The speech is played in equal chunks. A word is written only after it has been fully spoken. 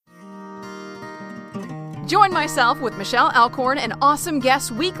Join myself with Michelle Alcorn and awesome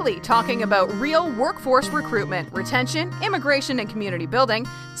guests weekly talking about real workforce recruitment, retention, immigration and community building,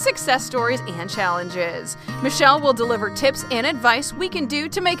 success stories, and challenges. Michelle will deliver tips and advice we can do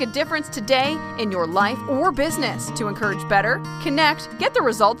to make a difference today in your life or business to encourage better, connect, get the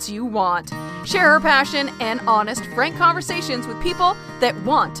results you want. Share her passion and honest, frank conversations with people that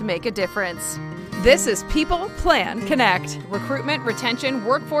want to make a difference. This is People Plan Connect, recruitment, retention,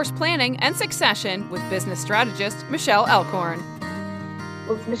 workforce planning, and succession with business strategist Michelle Alcorn.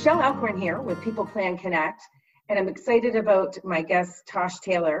 Well, it's Michelle Alcorn here with People Plan Connect, and I'm excited about my guest, Tosh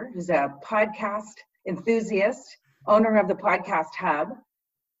Taylor, who's a podcast enthusiast, owner of the Podcast Hub,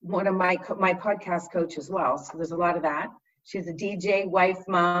 one of my podcast coach as well, so there's a lot of that. She's a DJ, wife,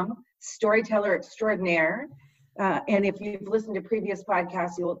 mom, storyteller extraordinaire. And if you've listened to previous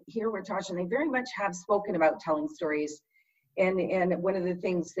podcasts, you'll hear where Tosh and I very much have spoken about telling stories. And one of the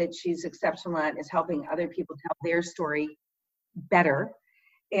things that she's exceptional at is helping other people tell their story better.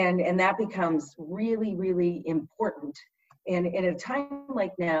 And that becomes really, really important. And at a time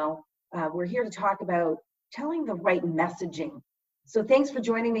like now, we're here to talk about telling the right messaging. So thanks for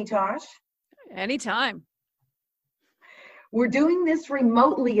joining me, Tosh. Anytime. We're doing this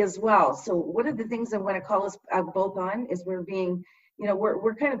remotely as well. So one of the things I want to call us both on is we're being,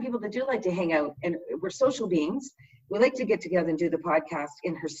 we're kind of people that do like to hang out, and we're social beings. We like to get together and do the podcast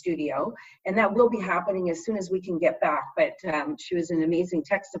in her studio, and that will be happening as soon as we can get back. But she was an amazing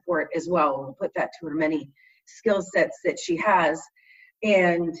tech support as well. We'll put that to her many skill sets that she has,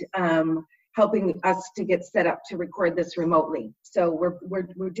 and helping us to get set up to record this remotely. So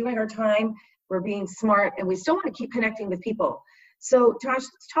we're doing our time. We're being smart, and we still want to keep connecting with people. So Tosh,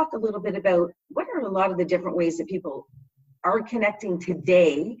 let's talk a little bit about what are a lot of the different ways that people are connecting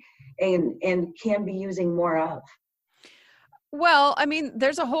today and can be using more of. Well, I mean,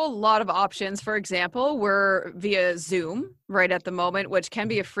 there's a whole lot of options. For example, we're via Zoom right at the moment, which can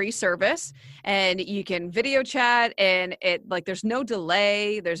be a free service, and you can video chat, and there's no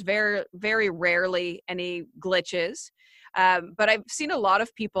delay. There's very, very rarely any glitches. But I've seen a lot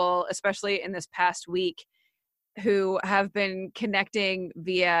of people, especially in this past week, who have been connecting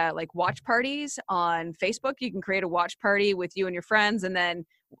via watch parties on Facebook. You can create a watch party with you and your friends. And then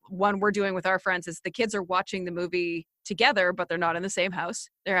one we're doing with our friends is the kids are watching the movie together, but they're not in the same house.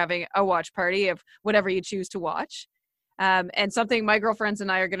 They're having a watch party of whatever you choose to watch. And something my girlfriends and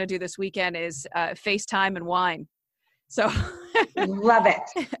I are going to do this weekend is FaceTime and wine. So love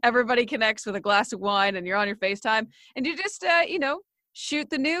it. Everybody connects with a glass of wine, and you're on your FaceTime, and you just, shoot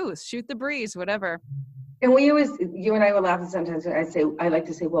the news, shoot the breeze, whatever. And you and I will laugh sometimes. I like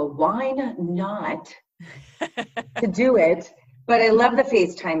to say, well, why not to do it? But I love the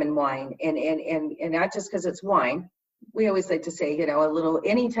FaceTime and wine, and not just because it's wine. We always like to say, a little,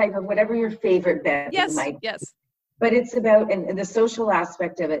 any type of whatever your favorite beverage might be. Yes. But it's about, and the social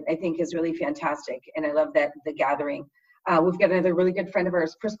aspect of it, I think, is really fantastic. And I love that, the gathering. We've got another really good friend of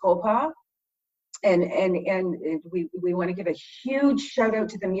ours, Chris Kolpa, and we want to give a huge shout out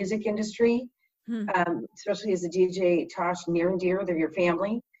to the music industry, especially as a DJ, Tosh, near and dear. They're your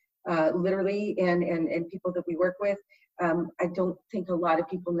family, literally, and people that we work with. I don't think a lot of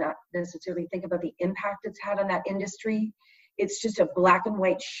people not necessarily think about the impact it's had on that industry. It's just a black and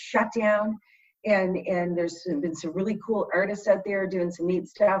white shutdown. And there's been some really cool artists out there doing some neat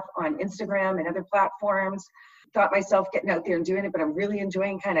stuff on Instagram and other platforms. Thought myself getting out there and doing it, but I'm really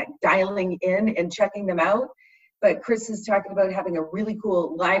enjoying kind of dialing in and checking them out. But Chris is talking about having a really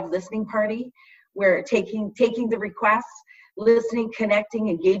cool live listening party where taking the requests, listening, connecting,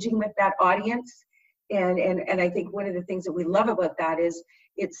 engaging with that audience. And I think one of the things that we love about that is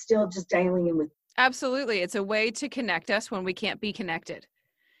it's still just dialing in with. Absolutely. It's a way to connect us when we can't be connected.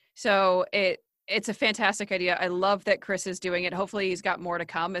 So it's a fantastic idea. I love that Chris is doing it. Hopefully he's got more to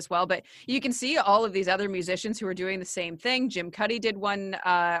come as well. But you can see all of these other musicians who are doing the same thing. Jim Cuddy did one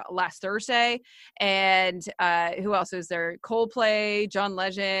last Thursday. And who else is there? Coldplay, John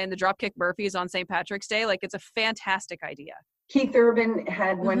Legend, the Dropkick Murphys on St. Patrick's Day. It's a fantastic idea. Keith Urban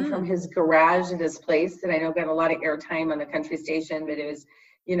had one from his garage at his place that I know got a lot of airtime on the country station, but it was,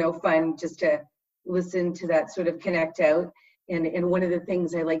 fun just to listen to that sort of connect out. And one of the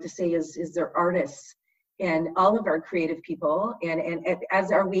things I like to say is they're artists, and all of our creative people, and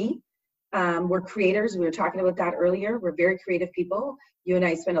as are we. We're creators. We were talking about that earlier. We're very creative people. You and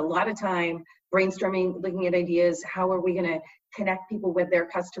I spend a lot of time brainstorming, looking at ideas. How are we going to connect people with their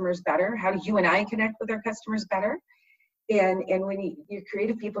customers better? How do you and I connect with our customers better? And when you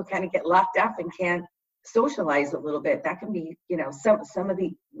creative people kind of get locked up and can't socialize a little bit, that can be, some of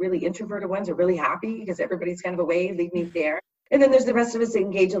the really introverted ones are really happy because everybody's kind of away, leave me there. And then there's the rest of us that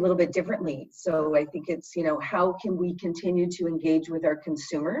engage a little bit differently. So I think it's, how can we continue to engage with our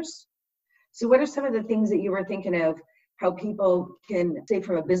consumers? So what are some of the things that you were thinking of, how people can, say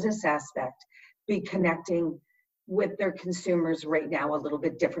from a business aspect, be connecting with their consumers right now a little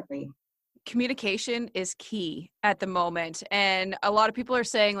bit differently? Communication is key at the moment. And a lot of people are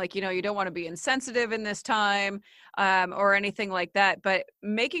saying, like, you don't want to be insensitive in this time or anything like that. But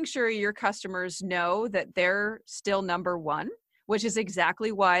making sure your customers know that they're still number one, which is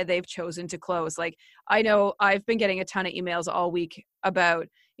exactly why they've chosen to close. Like, I know I've been getting a ton of emails all week about,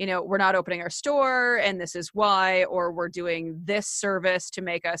 we're not opening our store and this is why, or we're doing this service to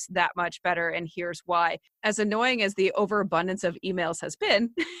make us that much better and here's why. As annoying as the overabundance of emails has been,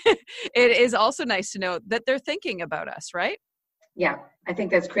 it is also nice to know that they're thinking about us, right? Yeah, I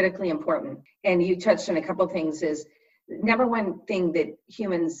think that's critically important. And you touched on a couple of things. Is number one thing that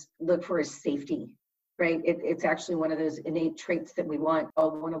humans look for is safety, right? It's actually one of those innate traits that we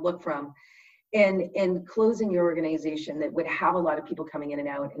all want to look from. And closing your organization that would have a lot of people coming in and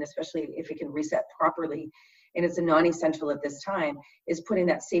out, and especially if it can reset properly, and it's a non-essential at this time, is putting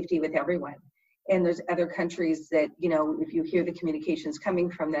that safety with everyone. And there's other countries that, if you hear the communications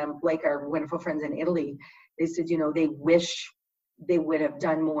coming from them, like our wonderful friends in Italy, they said, they wish they would have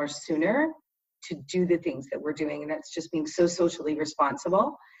done more sooner to do the things that we're doing. And that's just being so socially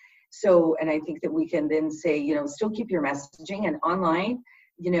responsible. So, and I think that we can then say, still keep your messaging and online,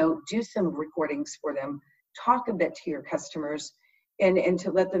 do some recordings for them, talk a bit to your customers, and to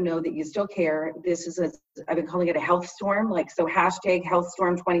let them know that you still care. This is I've been calling it a health storm, so hashtag health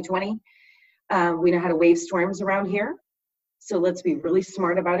storm 2020. We know how to wave storms around here. So let's be really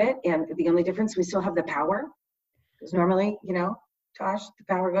smart about it. And the only difference, we still have the power. Because normally, Tosh, the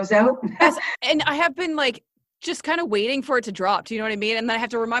power goes out. Yes, and I have been just kind of waiting for it to drop. Do you know what I mean? And then I have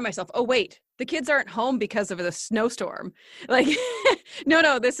to remind myself, oh, wait, the kids aren't home because of the snowstorm.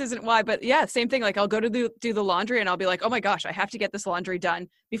 No, this isn't why. But yeah, same thing. I'll go to do the laundry and I'll be like, oh my gosh, I have to get this laundry done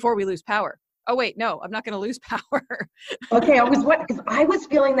before we lose power. Oh, wait, no, I'm not going to lose power. Okay, because I was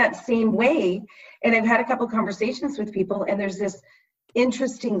feeling that same way. And I've had a couple conversations with people and there's this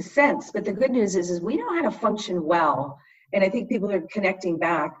interesting sense. But the good news is we know how to function well. And I think people are connecting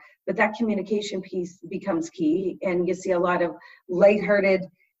back. But that communication piece becomes key. And you see a lot of lighthearted,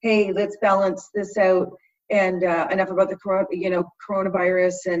 hey, let's balance this out. And enough about the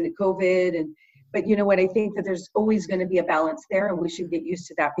coronavirus and COVID. But you know what? I think that there's always going to be a balance there. And we should get used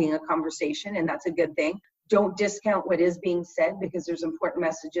to that being a conversation. And that's a good thing. Don't discount what is being said because there's important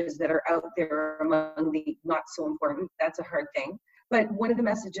messages that are out there among the not so important. That's a hard thing. But one of the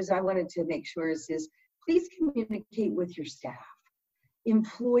messages I wanted to make sure is please communicate with your staff.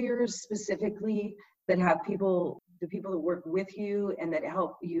 Employers specifically that have the people that work with you and that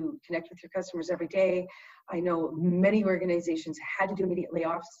help you connect with your customers every day. I know many organizations had to do immediate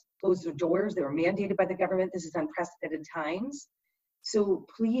layoffs, close their doors. They were mandated by the government. This is unprecedented times. So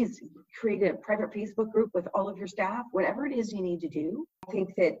please create a private Facebook group with all of your staff, whatever it is you need to do. I think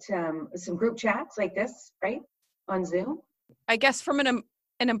that some group chats like this, right, on Zoom. I guess from an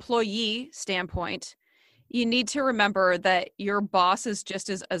employee standpoint, you need to remember that your boss is just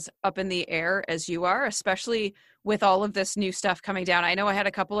as up in the air as you are, especially with all of this new stuff coming down. I know I had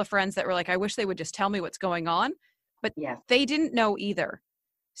a couple of friends that were like, I wish they would just tell me what's going on, but they didn't know either.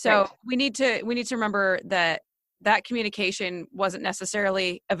 So we need to remember that communication wasn't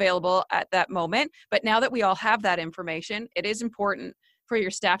necessarily available at that moment. But now that we all have that information, it is important for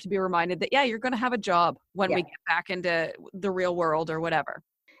your staff to be reminded that, you're going to have a job when we get back into the real world or whatever.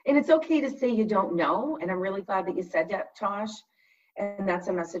 And it's okay to say you don't know. And I'm really glad that you said that, Tosh. And that's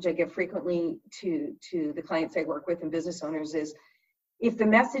a message I give frequently to the clients I work with and business owners is, if the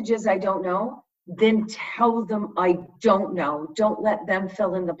message is I don't know, then tell them I don't know. Don't let them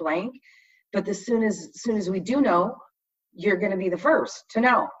fill in the blank. But as soon as we do know, you're going to be the first to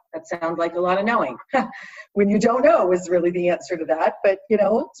know. That sounds like a lot of knowing. When you don't know is really the answer to that. But,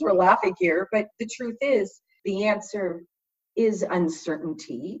 so we're laughing here. But the truth is, the answer is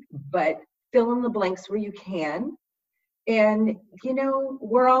uncertainty, but fill in the blanks where you can. And,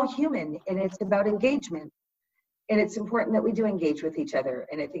 we're all human and it's about engagement. And it's important that we do engage with each other.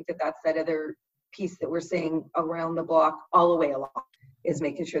 And I think that that's that other piece that we're saying around the block all the way along is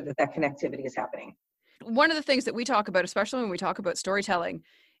making sure that connectivity is happening. One of the things that we talk about, especially when we talk about storytelling,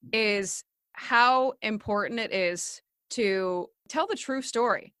 is how important it is to tell the true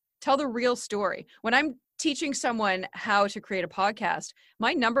story, tell the real story. When I'm teaching someone how to create a podcast,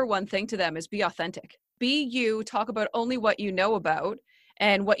 my number one thing to them is be authentic. Be you, talk about only what you know about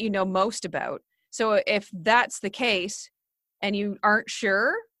and what you know most about. So if that's the case and you aren't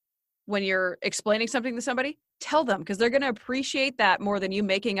sure when you're explaining something to somebody, tell them, because they're going to appreciate that more than you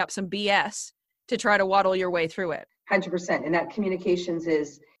making up some BS to try to waddle your way through it. 100%. And that communications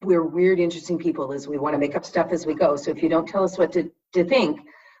is, we're weird, interesting people, is we want to make up stuff as we go. So if you don't tell us what to think,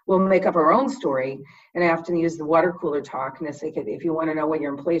 we'll make up our own story. And I often use the water cooler talk. And it's like, if you want to know what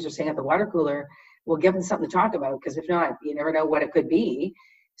your employees are saying at the water cooler, we'll give them something to talk about, because if not, you never know what it could be.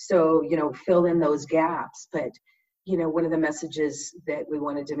 So, fill in those gaps. But, one of the messages that we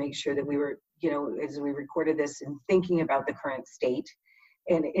wanted to make sure that we were, as we recorded this and thinking about the current state,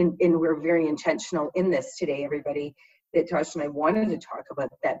 and we're very intentional in this today, everybody, that Tosh and I wanted to talk about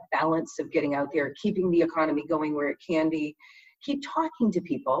that balance of getting out there, keeping the economy going where it can be, keep talking to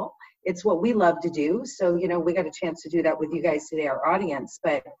people. It's what we love to do. So, we got a chance to do that with you guys today, our audience,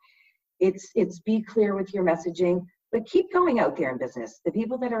 but it's be clear with your messaging, but keep going out there in business. The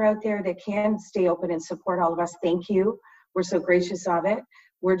people that are out there that can stay open and support all of us, thank you. We're so gracious of it.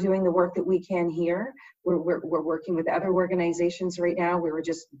 We're doing the work that we can here. We're working with other organizations right now. We were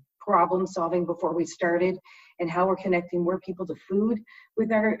just problem solving before we started, and how we're connecting more people to food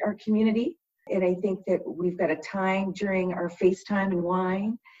with our community. And I think that we've got a time during our FaceTime and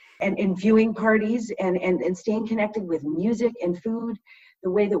wine and in viewing parties and staying connected with music and food the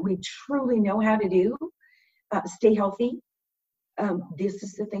way that we truly know how to do. Stay healthy. This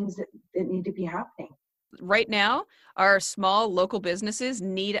is the things that need to be happening. Right now, our small local businesses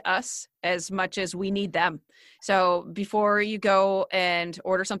need us as much as we need them. So before you go and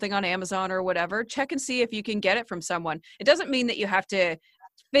order something on Amazon or whatever, check and see if you can get it from someone. It doesn't mean that you have to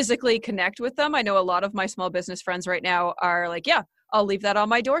physically connect with them. I know a lot of my small business friends right now are like, yeah, I'll leave that on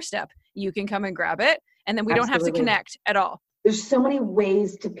my doorstep. You can come and grab it. And then we don't have to connect at all. There's so many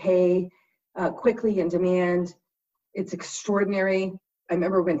ways to pay quickly in demand. It's extraordinary. I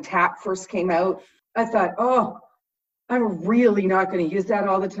remember when TAP first came out, I thought, oh, I'm really not going to use that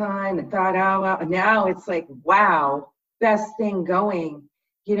all the time. And thought, oh, now it's like, wow, best thing going.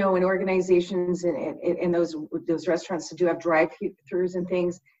 In organizations and those restaurants that do have drive-throughs and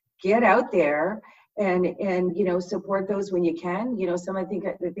things, get out there and support those when you can. I think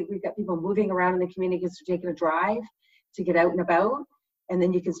we've got people moving around in the community because they're taking a drive to get out and about, and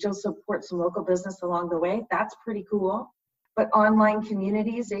then you can still support some local business along the way. That's pretty cool. But online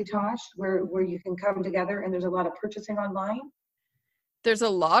communities, Tosh, where you can come together, and there's a lot of purchasing online. There's a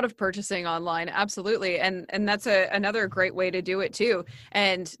lot of purchasing online, absolutely, and that's another great way to do it too.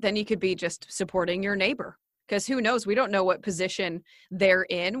 And then you could be just supporting your neighbor, because who knows? We don't know what position they're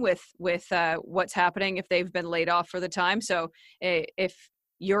in with what's happening if they've been laid off for the time. So if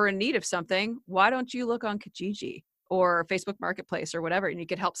you're in need of something, why don't you look on Kijiji or Facebook Marketplace or whatever, and you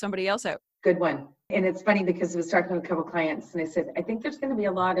could help somebody else out. Good one. And it's funny because I was talking to a couple of clients and I said, I think there's going to be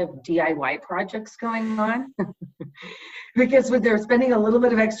a lot of DIY projects going on because when they're spending a little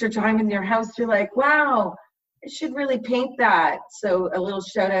bit of extra time in their house, you're like, wow, I should really paint that. So a little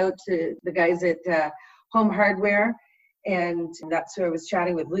shout out to the guys at Home Hardware. And that's who I was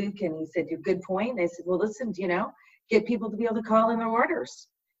chatting with Luke, and he said, "You're good point." And I said, well, listen, get people to be able to call in their orders.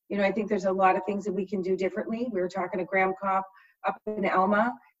 I think there's a lot of things that we can do differently. We were talking to Graham Kopp up in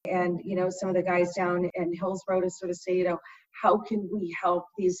Alma, and some of the guys down in Hillsborough to sort of say, how can we help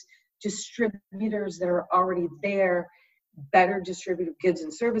these distributors that are already there better distribute goods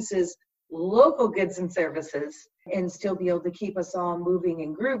and services, local goods and services, and still be able to keep us all moving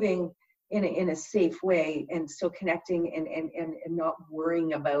and grooving in a safe way, and still connecting and not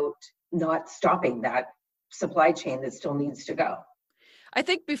worrying about not stopping that supply chain that still needs to go. I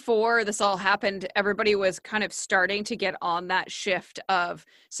think before this all happened, everybody was kind of starting to get on that shift of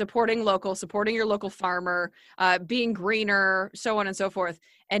supporting local, supporting your local farmer, being greener, so on and so forth.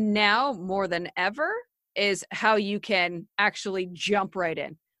 And now more than ever is how you can actually jump right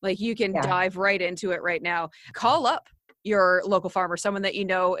in. Like you can dive right into it right now. Call up your local farmer, someone that you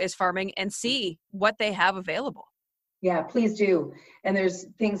know is farming, and see what they have available. Yeah, please do. And there's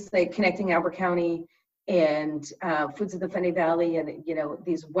things like Connecting Albert County and Foods of the Fundy Valley, and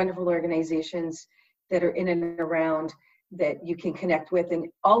these wonderful organizations that are in and around that you can connect with in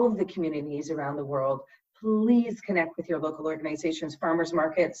all of the communities around the world. Please connect with your local organizations, farmers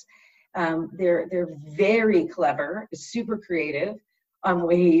markets. They're very clever, super creative on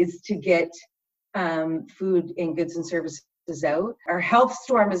ways to get food and goods and services out. Our health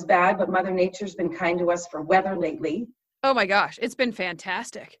storm is bad, but Mother Nature's been kind to us for weather lately. Oh my gosh, it's been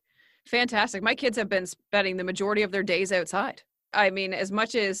fantastic. Fantastic. My kids have been spending the majority of their days outside. I mean, as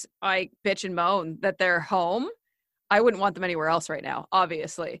much as I bitch and moan that they're home, I wouldn't want them anywhere else right now,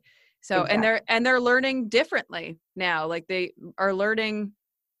 obviously. So, exactly. and they're learning differently now. Like they are learning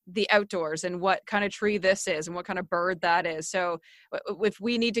the outdoors and what kind of tree this is and what kind of bird that is. So if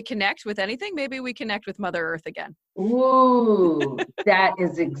we need to connect with anything, maybe we connect with Mother Earth again. Ooh, that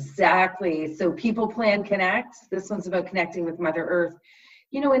is exactly. So people plan connect. This one's about connecting with Mother Earth.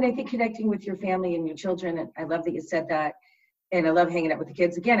 And I think connecting with your family and your children. And I love that you said that. And I love hanging out with the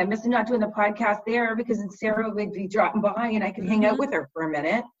kids. Again, I'm missing not doing the podcast there because Sarah would be dropping by and I could hang out with her for a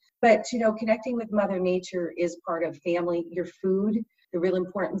minute. But, connecting with Mother Nature is part of family, your food, the real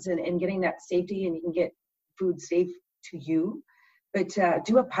importance in getting that safety, and you can get food safe to you. But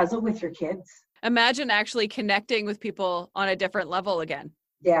do a puzzle with your kids. Imagine actually connecting with people on a different level again.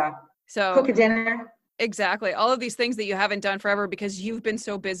 Yeah. So cook a dinner. Exactly. All of these things that you haven't done forever because you've been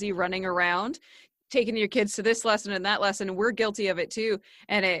so busy running around, taking your kids to this lesson and that lesson. And we're guilty of it too.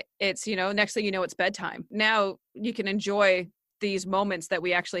 And it's, next thing you know, it's bedtime. Now you can enjoy these moments that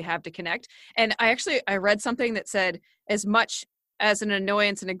we actually have to connect. And I read something that said, as much as an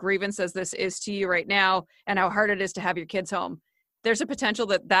annoyance and a grievance as this is to you right now, and how hard it is to have your kids home, there's a potential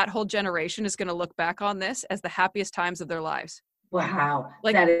that whole generation is going to look back on this as the happiest times of their lives. Wow.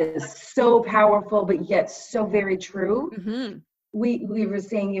 That is so powerful, but yet so very true. Mm-hmm. We were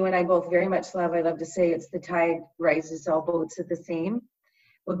saying, you and I both very much love, I love to say it's the tide rises, all boats are the same.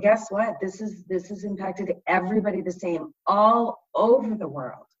 Well, guess what? This has impacted everybody the same all over the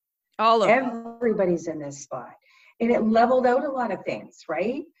world. Everybody's in this spot. And it leveled out a lot of things,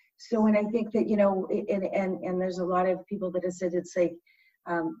 right? So, and I think that, and there's a lot of people that have said it's like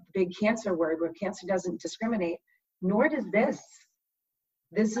big cancer word where cancer doesn't discriminate, nor does this.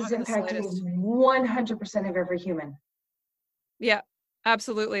 This is impacting 100% of every human. Yeah,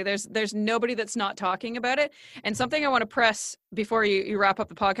 absolutely. There's nobody that's not talking about it. And something I want to press before you wrap up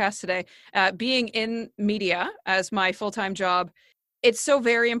the podcast today, being in media as my full-time job, it's so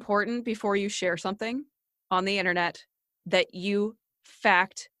very important before you share something on the internet that you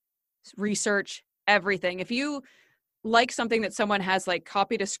fact research everything. If you like something that someone has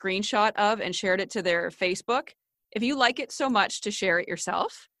copied a screenshot of and shared it to their Facebook, if you like it so much to share it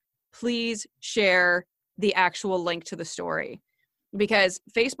yourself, please share the actual link to the story, because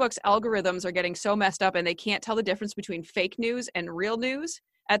Facebook's algorithms are getting so messed up and they can't tell the difference between fake news and real news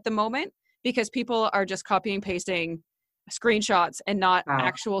at the moment because people are just copying and pasting screenshots and not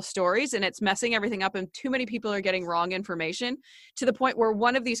actual stories, and it's messing everything up, and too many people are getting wrong information to the point where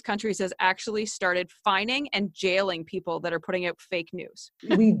one of these countries has actually started fining and jailing people that are putting out fake news.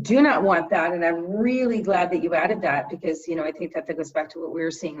 We do not want that, and I'm really glad that you added that because I think that goes back to what we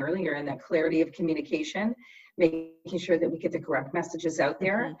were saying earlier, and that clarity of communication, making sure that we get the correct messages out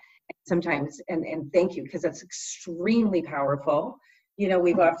there. Mm-hmm. Sometimes, and thank you, because that's extremely powerful.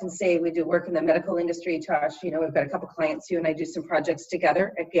 We've often say we do work in the medical industry, Tosh. We've got a couple clients, you and I do some projects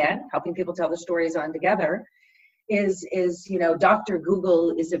together, again, helping people tell the stories on together, is Dr.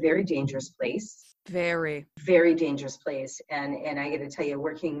 Google is a very dangerous place. Very, very dangerous place. And I got to tell you,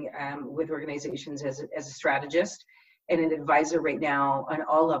 working with organizations as a strategist and an advisor right now on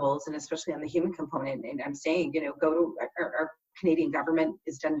all levels, and especially on the human component, and I'm saying, go to our Canadian government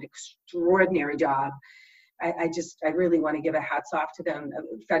has done an extraordinary job. I really want to give a hats off to them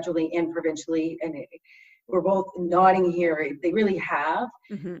federally and provincially. And we're both nodding here. They really have,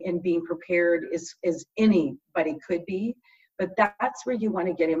 and being prepared as anybody could be. But that's where you want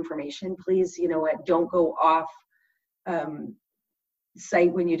to get information. Please, don't go off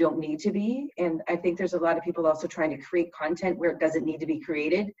site when you don't need to be. And I think there's a lot of people also trying to create content where it doesn't need to be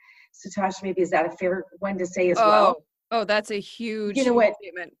created. So Tosh, maybe is that a fair one to say as well? Oh, that's a huge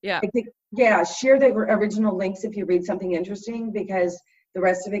statement. Yeah. I think, share the original links if you read something interesting, because the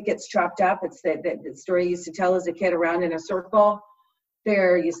rest of it gets chopped up. It's the story you used to tell as a kid around in a circle.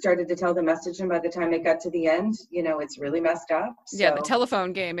 There, you started to tell the message, and by the time it got to the end, it's really messed up. So. Yeah, the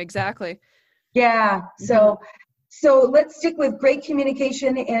telephone game, exactly. Yeah. So let's stick with great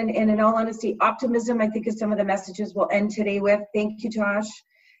communication and in all honesty, optimism, I think, is some of the messages we'll end today with. Thank you, Tosh.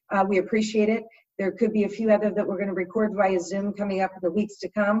 We appreciate it. There could be a few other that we're going to record via Zoom coming up in the weeks to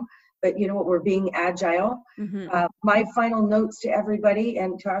come, but you know what, we're being agile. My final notes to everybody,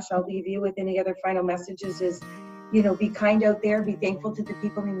 and Tosh, I'll leave you with any other final messages, is, be kind out there, be thankful to the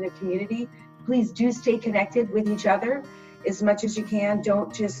people in the community. Please do stay connected with each other as much as you can.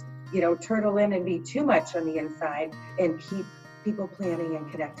 Don't just, turtle in and be too much on the inside, and keep people planning and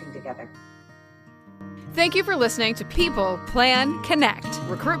connecting together. Thank you for listening to People Plan Connect,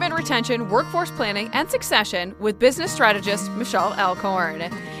 recruitment, retention, workforce planning, and succession with business strategist Michelle Alcorn.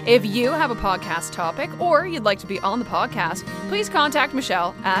 If you have a podcast topic or you'd like to be on the podcast, please contact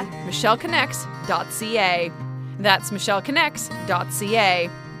Michelle at michellconnects.ca. That's michellconnects.ca.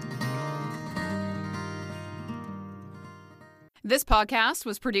 This podcast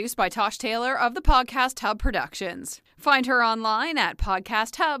was produced by Tosh Taylor of the Podcast Hub Productions. Find her online at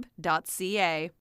podcasthub.ca.